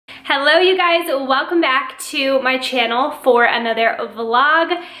Hello you guys, welcome back to my channel for another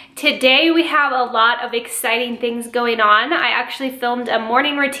vlog. Today we have a lot of exciting things going on. I actually filmed a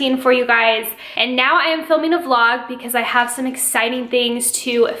morning routine for you guys, and now I am filming a vlog because I have some exciting things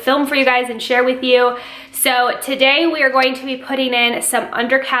to film for you guys and share with you. So today we are going to be putting in some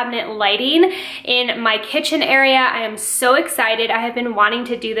under cabinet lighting in my kitchen area. I am so excited. I have been wanting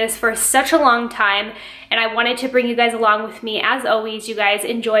to do this for such a long time, and I wanted to bring you guys along with me. As always, you guys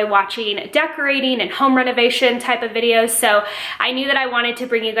enjoy watching decorating and home renovation type of videos, so I knew that I wanted to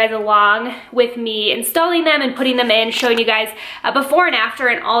bring you guys along with me installing them and putting them in, showing you guys a before and after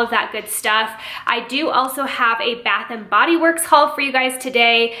and all of that good stuff. I do also have a Bath & Body Works haul for you guys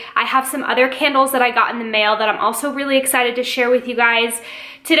today. I have some other candles that I got in the mail that I'm also really excited to share with you guys.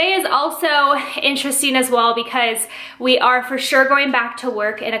 Today is also interesting as well because we are for sure going back to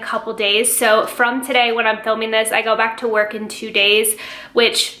work in a couple days. So from today when I'm filming this, I go back to work in 2 days,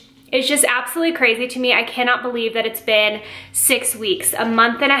 which is just absolutely crazy to me. I cannot believe that it's been 6 weeks, a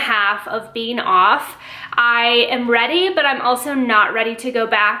month and a half of being off. I am ready, but I'm also not ready to go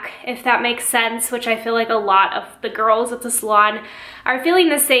back, if that makes sense, which I feel like a lot of the girls at the salon are feeling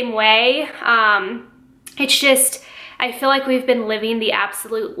the same way. It's just, I feel like we've been living the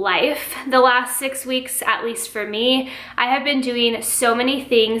absolute life the last 6 weeks, at least for me. I have been doing so many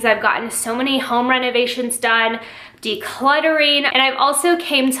things. I've gotten so many home renovations done, decluttering, and I've also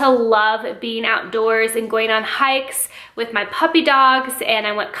came to love being outdoors and going on hikes with my puppy dogs, and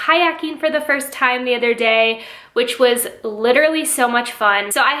I went kayaking for the first time the other day, which was literally so much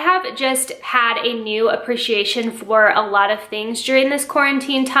fun. So I have just had a new appreciation for a lot of things during this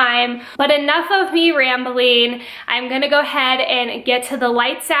quarantine time. But enough of me rambling. I'm gonna go ahead and get to the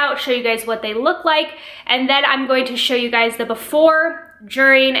lights out, show you guys what they look like, and then I'm going to show you guys the before,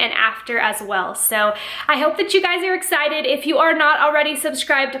 during, and after as well. So I hope that you guys are excited. If you are not already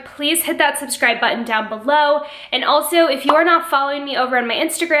subscribed, please hit that subscribe button down below. And also, if you are not following me over on my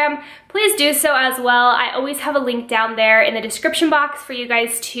Instagram, please do so as well. I always have a link down there in the description box for you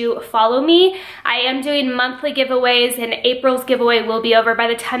guys to follow me. I am doing monthly giveaways, and April's giveaway will be over by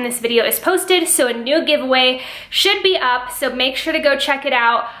the time this video is posted, so a new giveaway should be up, so make sure to go check it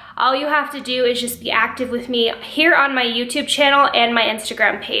out. All you have to do is just be active with me here on my YouTube channel and my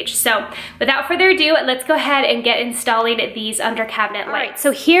Instagram page. So without further ado, let's go ahead and get installing these under cabinet lights.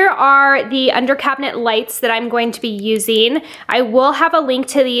 So here are the under cabinet lights that I'm going to be using. I will have a link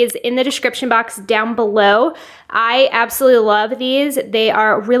to these in the description box down below. I absolutely love these. They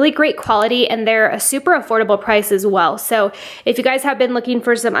are really great quality and they're a super affordable price as well. So if you guys have been looking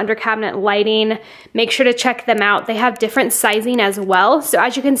for some under cabinet lighting, make sure to check them out. They have different sizing as well. So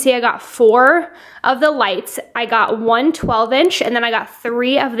as you can see, I got 4 of the lights. I got one 12-inch and then I got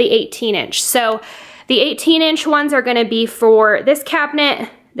 3 of the 18-inch. So the 18-inch ones are gonna be for this cabinet,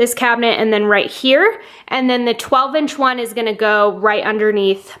 and then right here. And then the 12-inch one is gonna go right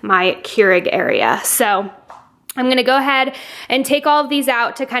underneath my Keurig area. So I'm gonna go ahead and take all of these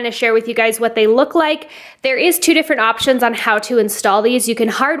out to kind of share with you guys what they look like. There is 2 different options on how to install these. You can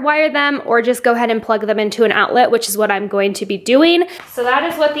hardwire them or just go ahead and plug them into an outlet, which is what I'm going to be doing. So that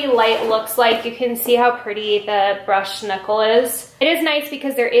is what the light looks like. You can see how pretty the brushed knuckle is. It is nice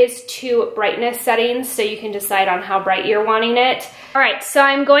because there is 2 brightness settings, so you can decide on how bright you're wanting it. All right, so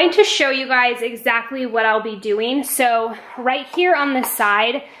I'm going to show you guys exactly what I'll be doing. So right here on the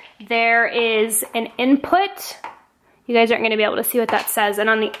side, there is an input. You guys aren't gonna be able to see what that says. And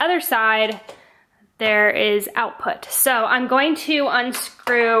on the other side, there is output. So I'm going to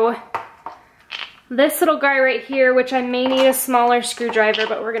unscrew this little guy right here, which I may need a smaller screwdriver,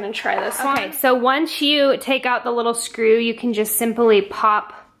 but we're gonna try this one. Okay, so once you take out the little screw, you can just simply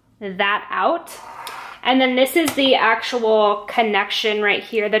pop that out. And then this is the actual connection right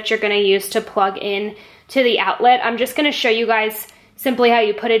here that you're gonna use to plug in to the outlet. I'm just gonna show you guys simply how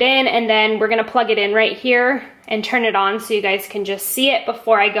you put it in, and then we're gonna plug it in right here and turn it on so you guys can just see it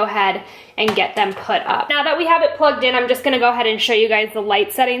before I go ahead and get them put up. Now that we have it plugged in, I'm just gonna go ahead and show you guys the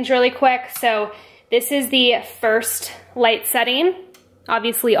light settings really quick. So this is the first light setting,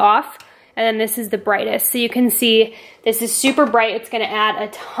 obviously off, and then this is the brightest. So you can see this is super bright. It's gonna add a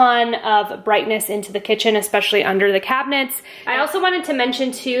ton of brightness into the kitchen, especially under the cabinets. I also wanted to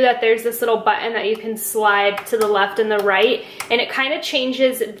mention too that there's this little button that you can slide to the left and the right, and it kind of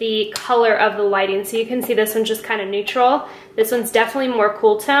changes the color of the lighting. So you can see this one's just kind of neutral. This one's definitely more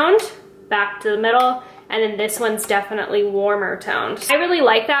cool toned, back to the middle, and then this one's definitely warmer toned. I really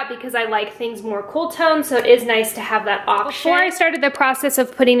like that because I like things more cool toned, so it is nice to have that option. Before I started the process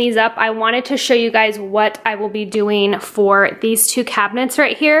of putting these up, I wanted to show you guys what I will be doing for these two cabinets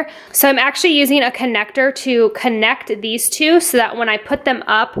right here. So I'm actually using a connector to connect these two so that when I put them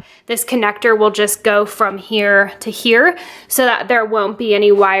up, this connector will just go from here to here so that there won't be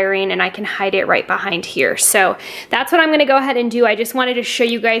any wiring and I can hide it right behind here. So that's what I'm gonna go ahead and do. I just wanted to show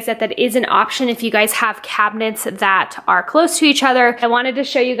you guys that that is an option if you guys have cabinets that are close to each other. I wanted to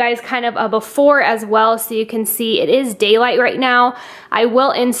show you guys kind of a before as well so you can see it is daylight right now. I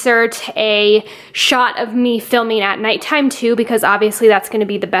will insert a shot of me filming at nighttime too because obviously that's gonna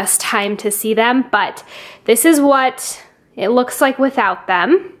be the best time to see them, but this is what it looks like without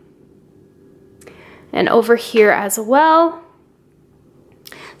them. And over here as well.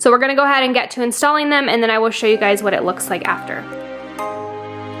 So we're gonna go ahead and get to installing them and then I will show you guys what it looks like after.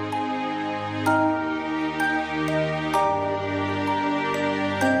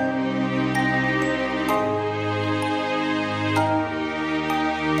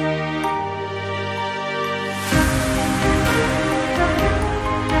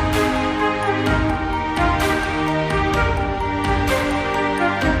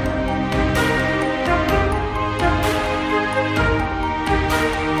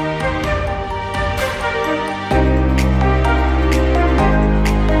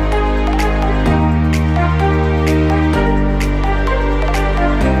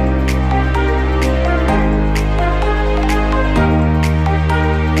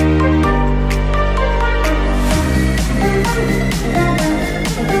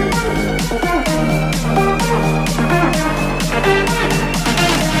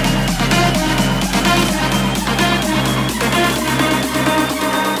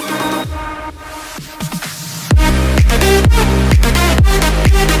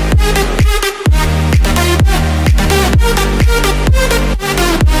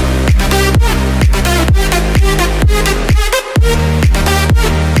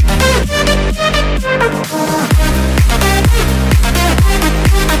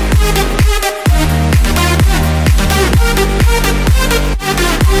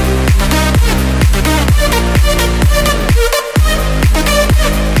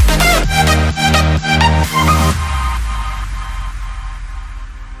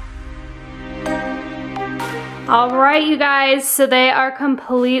 All right, you guys, so they are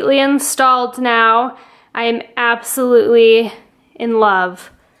completely installed now. I am absolutely in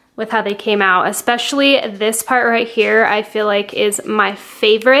love with how they came out, especially this part right here, I feel like is my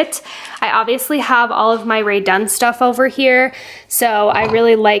favorite. I obviously have all of my Rae Dunn stuff over here, so I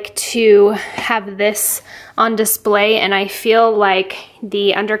really like to have this on display, and I feel like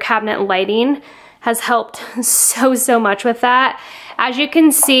the under cabinet lighting has helped so much with that. As you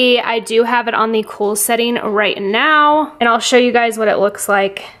can see, I do have it on the cool setting right now, and I'll show you guys what it looks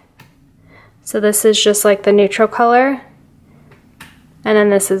like. So this is just like the neutral color, and then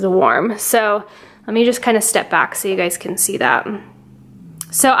this is warm. So let me just kind of step back so you guys can see that.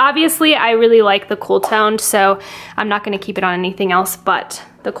 So obviously I really like the cool toned, so I'm not gonna keep it on anything else but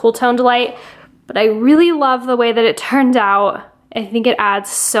the cool toned light, but I really love the way that it turned out. I think it adds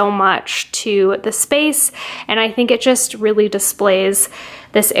so much to the space, and I think it just really displays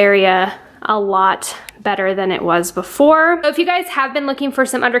this area a lot better than it was before. So if you guys have been looking for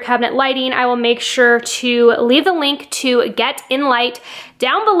some under cabinet lighting, I will make sure to leave the link to Get In Light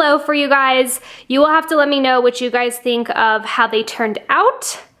down below for you guys. You will have to let me know what you guys think of how they turned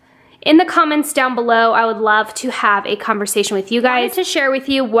out. In the comments down below, I would love to have a conversation with you guys to share with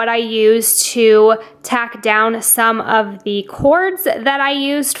you what I used to tack down some of the cords that I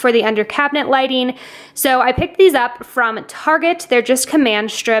used for the under cabinet lighting. So I picked these up from Target. They're just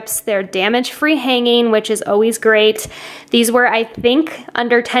command strips. They're damage-free hanging, which is always great. These were, I think,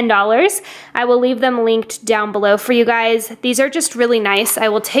 under $10. I will leave them linked down below for you guys. These are just really nice. I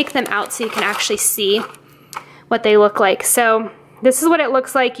will take them out so you can actually see what they look like. So this is what it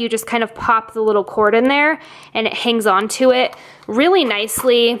looks like. You just kind of pop the little cord in there and it hangs onto it really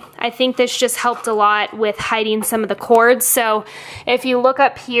nicely. I think this just helped a lot with hiding some of the cords. So if you look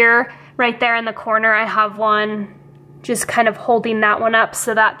up here, right there in the corner, I have one just kind of holding that one up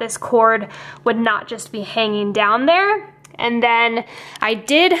so that this cord would not just be hanging down there. And then I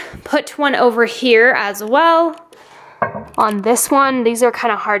did put one over here as well. On this one, these are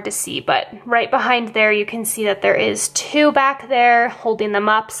kind of hard to see, but right behind there you can see that there is two back there holding them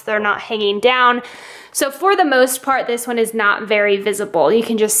up so they're not hanging down. So for the most part, this one is not very visible. You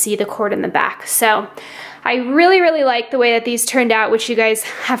can just see the cord in the back. So I really like the way that these turned out, which you guys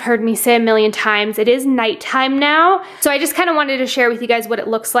have heard me say a million times. It is nighttime now, so I just kind of wanted to share with you guys what it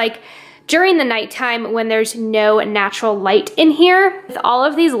looks like during the nighttime when there's no natural light in here. With all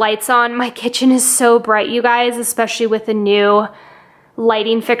of these lights on, my kitchen is so bright, you guys, especially with the new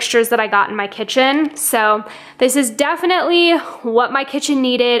lighting fixtures that I got in my kitchen. So this is definitely what my kitchen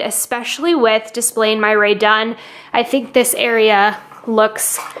needed, especially with displaying my Rae Dunn. I think this area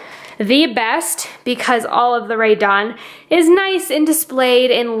looks the best because all of the Rae Dunn is nice and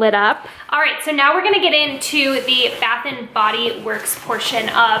displayed and lit up. All right, so now we're gonna get into the Bath & Body Works portion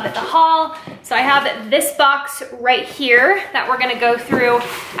of the haul. So I have this box right here that we're gonna go through.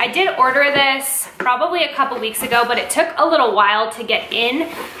 I did order this probably a couple weeks ago, but it took a little while to get in,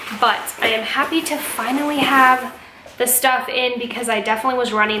 but I am happy to finally have the stuff in because I definitely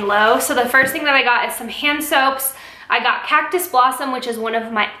was running low. So the first thing that I got is some hand soaps. I got Cactus Blossom, which is one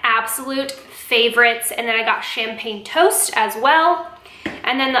of my absolute favorites, and then I got Champagne Toast as well.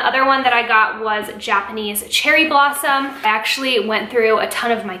 And then the other one that I got was Japanese Cherry Blossom. I actually went through a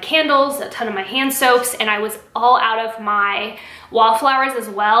ton of my candles, a ton of my hand soaps, and I was all out of my wallflowers as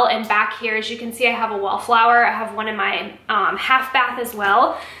well. And back here, as you can see, I have a wallflower. I have one in my half bath as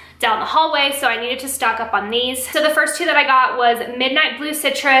well down the hallway, so I needed to stock up on these. So the first two that I got was Midnight Blue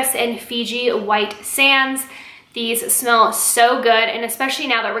Citrus and Fiji White Sands. These smell so good, and especially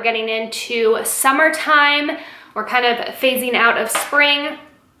now that we're getting into summertime, we're kind of phasing out of spring.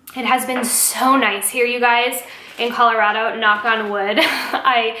 It has been so nice here, you guys, in Colorado, knock on wood.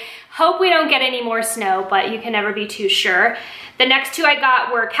 I hope we don't get any more snow, but you can never be too sure. The next two I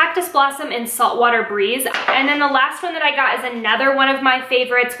got were Cactus Blossom and Saltwater Breeze. And then the last one that I got is another one of my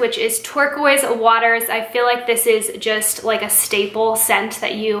favorites, which is Turquoise Waters. I feel like this is just like a staple scent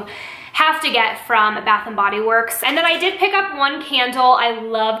that you have to get from Bath & Body Works. And then I did pick up one candle. I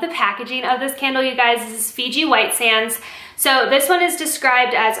love the packaging of this candle, you guys. This is Fiji White Sands. So this one is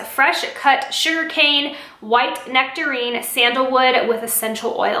described as fresh cut sugarcane, white nectarine, sandalwood with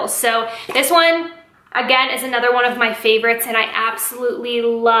essential oils. So this one, again, is another one of my favorites, and I absolutely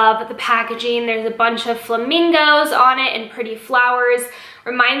love the packaging. There's a bunch of flamingos on it and pretty flowers.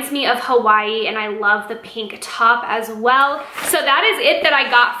 Reminds me of Hawaii, and I love the pink top as well. So that is it that I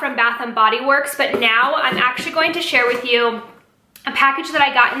got from Bath & Body Works, but now I'm actually going to share with you a package that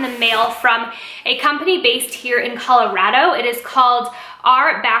I got in the mail from a company based here in Colorado. It is called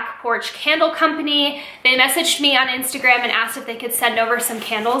Our Back Porch Candle Company. They messaged me on Instagram and asked if they could send over some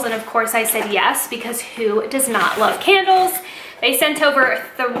candles, and of course I said yes, because who does not love candles? They sent over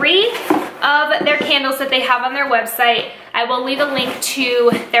 3 of their candles that they have on their website. I will leave a link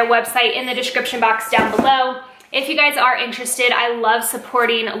to their website in the description box down below. If you guys are interested, I love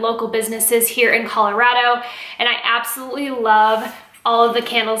supporting local businesses here in Colorado, and I absolutely love all of the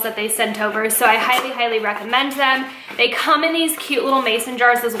candles that they sent over, so I highly, highly recommend them. They come in these cute little mason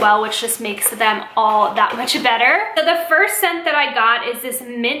jars as well, which just makes them all that much better. So the first scent that I got is this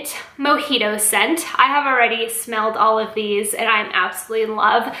Mint Mojito scent. I have already smelled all of these, and I'm absolutely in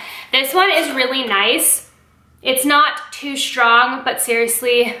love. This one is really nice. It's not too strong, but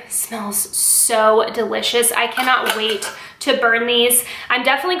seriously, smells so delicious. I cannot wait to burn these. I'm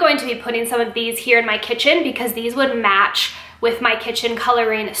definitely going to be putting some of these here in my kitchen because these would match with my kitchen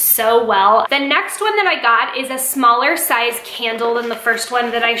coloring so well. The next one that I got is a smaller size candle than the first one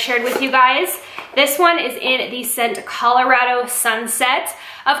that I shared with you guys. This one is in the scent Colorado Sunset.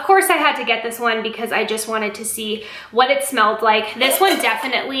 Of course I had to get this one because I just wanted to see what it smelled like. This one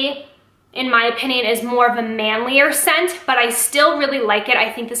definitely, in my opinion, is more of a manlier scent, but I still really like it.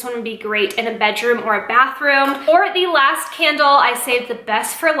 I think this one would be great in a bedroom or a bathroom. For the last candle, I saved the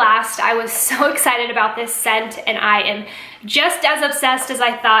best for last. I was so excited about this scent, and I am just as obsessed as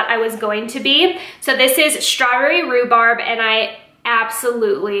I thought I was going to be. So this is Strawberry Rhubarb, and I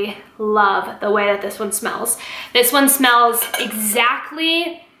absolutely love the way that this one smells. This one smells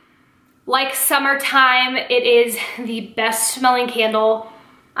exactly like summertime. It is the best smelling candle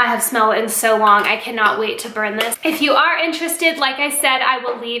I have smelled in so long. I cannot wait to burn this. If you are interested, like I said, I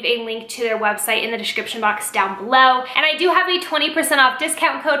will leave a link to their website in the description box down below. And I do have a 20% off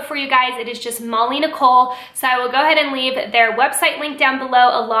discount code for you guys. It is just Molly Nicole. So I will go ahead and leave their website link down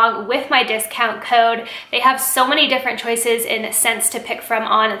below along with my discount code. They have so many different choices and scents to pick from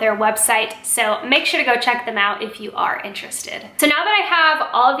on their website. So make sure to go check them out if you are interested. So now that I have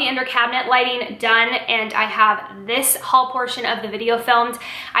all of the under cabinet lighting done and I have this haul portion of the video filmed,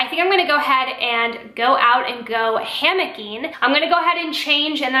 I think I'm gonna go ahead and go out and go hammocking. I'm gonna go ahead and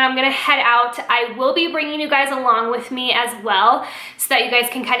change, and then I'm gonna head out. I will be bringing you guys along with me as well so that you guys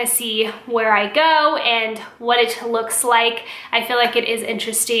can kind of see where I go and what it looks like. I feel like it is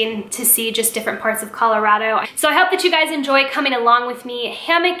interesting to see just different parts of Colorado. So I hope that you guys enjoy coming along with me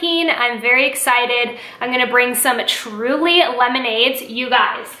hammocking. I'm very excited. I'm gonna bring some Truly lemonades. You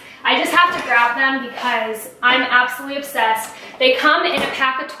guys, I just have to grab them because I'm absolutely obsessed. They come in a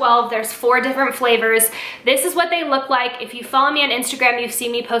pack of 12. There's 4 different flavors. This is what they look like. If you follow me on Instagram, you've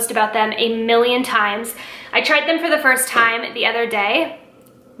seen me post about them a million times. I tried them for the first time the other day.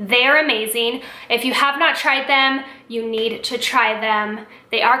 They're amazing. If you have not tried them, you need to try them.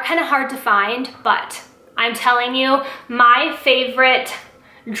 They are kind of hard to find, but I'm telling you, my favorite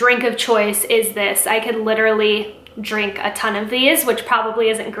drink of choice is this. I could literally drink a ton of these, which probably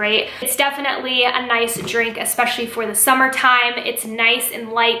isn't great. It's definitely a nice drink, especially for the summertime. It's nice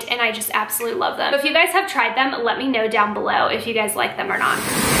and light, and I just absolutely love them. So if you guys have tried them, let me know down below if you guys like them or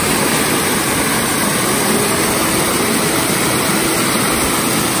not.